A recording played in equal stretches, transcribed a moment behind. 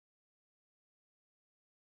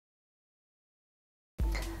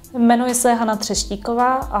Jmenuji se Hana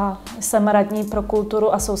Třeštíková a jsem radní pro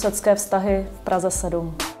kulturu a sousedské vztahy v Praze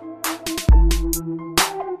 7.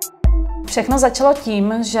 Všechno začalo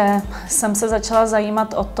tím, že jsem se začala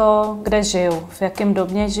zajímat o to, kde žiju, v jakém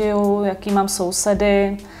domě žiju, jaký mám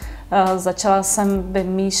sousedy. Začala jsem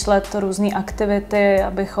vymýšlet různé aktivity,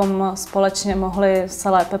 abychom společně mohli se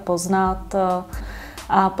lépe poznat.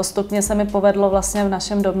 A postupně se mi povedlo vlastně v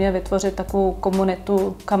našem domě vytvořit takovou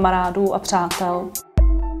komunitu kamarádů a přátel.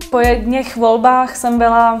 Po jedných volbách jsem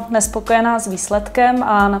byla nespokojená s výsledkem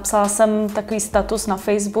a napsala jsem takový status na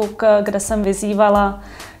Facebook, kde jsem vyzývala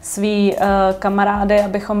svý kamarády,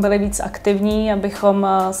 abychom byli víc aktivní, abychom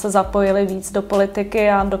se zapojili víc do politiky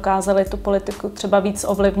a dokázali tu politiku třeba víc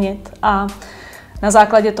ovlivnit. A na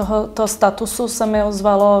základě tohoto statusu se mi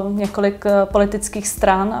ozvalo několik politických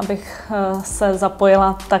stran, abych se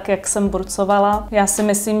zapojila tak, jak jsem burcovala. Já si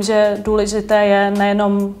myslím, že důležité je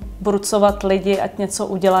nejenom burcovat lidi, ať něco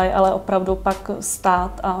udělají, ale opravdu pak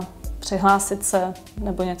stát a přihlásit se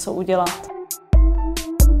nebo něco udělat.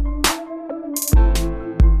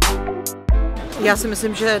 Já si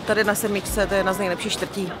myslím, že tady na Sedmičce to je jedna z nejlepších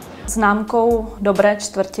čtvrtí. Známkou dobré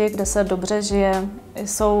čtvrti, kde se dobře žije,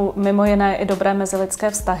 jsou mimo jiné i dobré mezilidské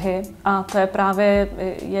vztahy a to je právě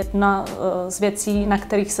jedna z věcí, na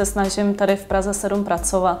kterých se snažím tady v Praze 7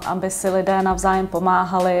 pracovat, aby si lidé navzájem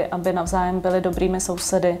pomáhali, aby navzájem byli dobrými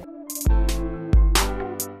sousedy.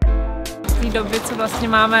 V té době, co vlastně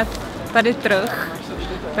máme tady trh,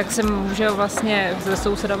 tak se může vlastně se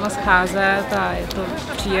sousedama scházet a je to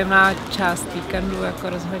příjemná část víkendu jako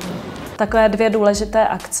rozhodně. Takové dvě důležité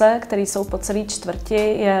akce, které jsou po celé čtvrti,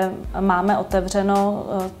 je Máme otevřeno,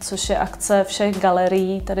 což je akce všech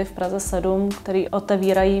galerií tady v Praze 7, které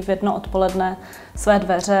otevírají v 1 odpoledne své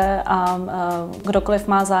dveře a kdokoliv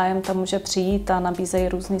má zájem, tam může přijít a nabízejí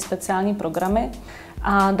různé speciální programy.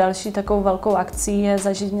 A další takovou velkou akcí je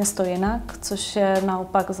Zažít město jinak, což je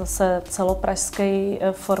naopak zase celopražský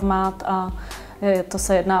formát a to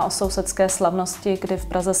se jedná o sousedské slavnosti, kdy v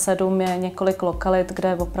Praze 7 je několik lokalit,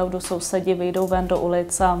 kde opravdu sousedi vyjdou ven do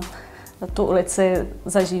ulic a tu ulici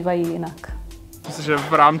zažívají jinak. Myslím, že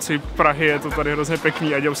v rámci Prahy je to tady hrozně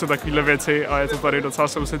pěkný a dějou se takovéhle věci a je to tady docela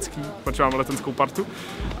sousedský, protože máme letenskou partu.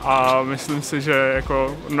 A myslím si, že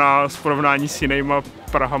jako na porovnání s jinýma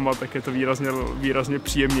Prahama, tak je to výrazně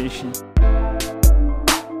příjemnější.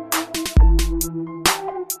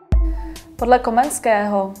 Podle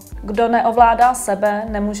Komenského, kdo neovládá sebe,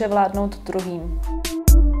 nemůže vládnout druhým.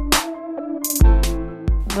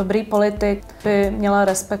 Dobrý politik by měl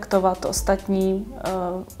respektovat ostatní,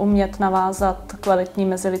 umět navázat kvalitní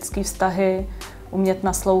mezilidské vztahy, umět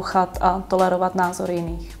naslouchat a tolerovat názor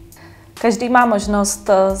jiných. Každý má možnost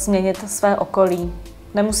změnit své okolí.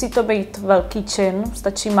 Nemusí to být velký čin,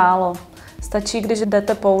 stačí málo. Stačí, když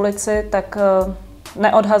jdete po ulici, tak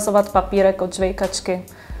neodhazovat papírek od žvejkačky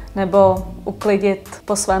nebo uklidit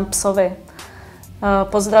po svém psovi.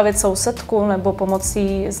 Pozdravit sousedku nebo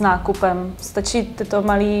pomocí s nákupem. Stačí tyto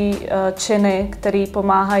malé činy, které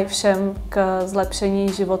pomáhají všem k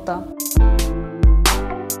zlepšení života.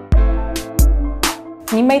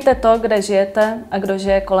 Vnímejte to, kde žijete a kdo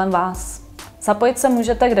žije kolem vás. Zapojit se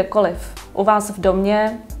můžete kdekoliv. U vás v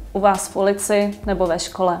domě, u vás v ulici nebo ve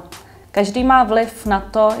škole. Každý má vliv na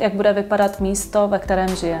to, jak bude vypadat místo, ve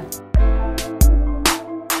kterém žije.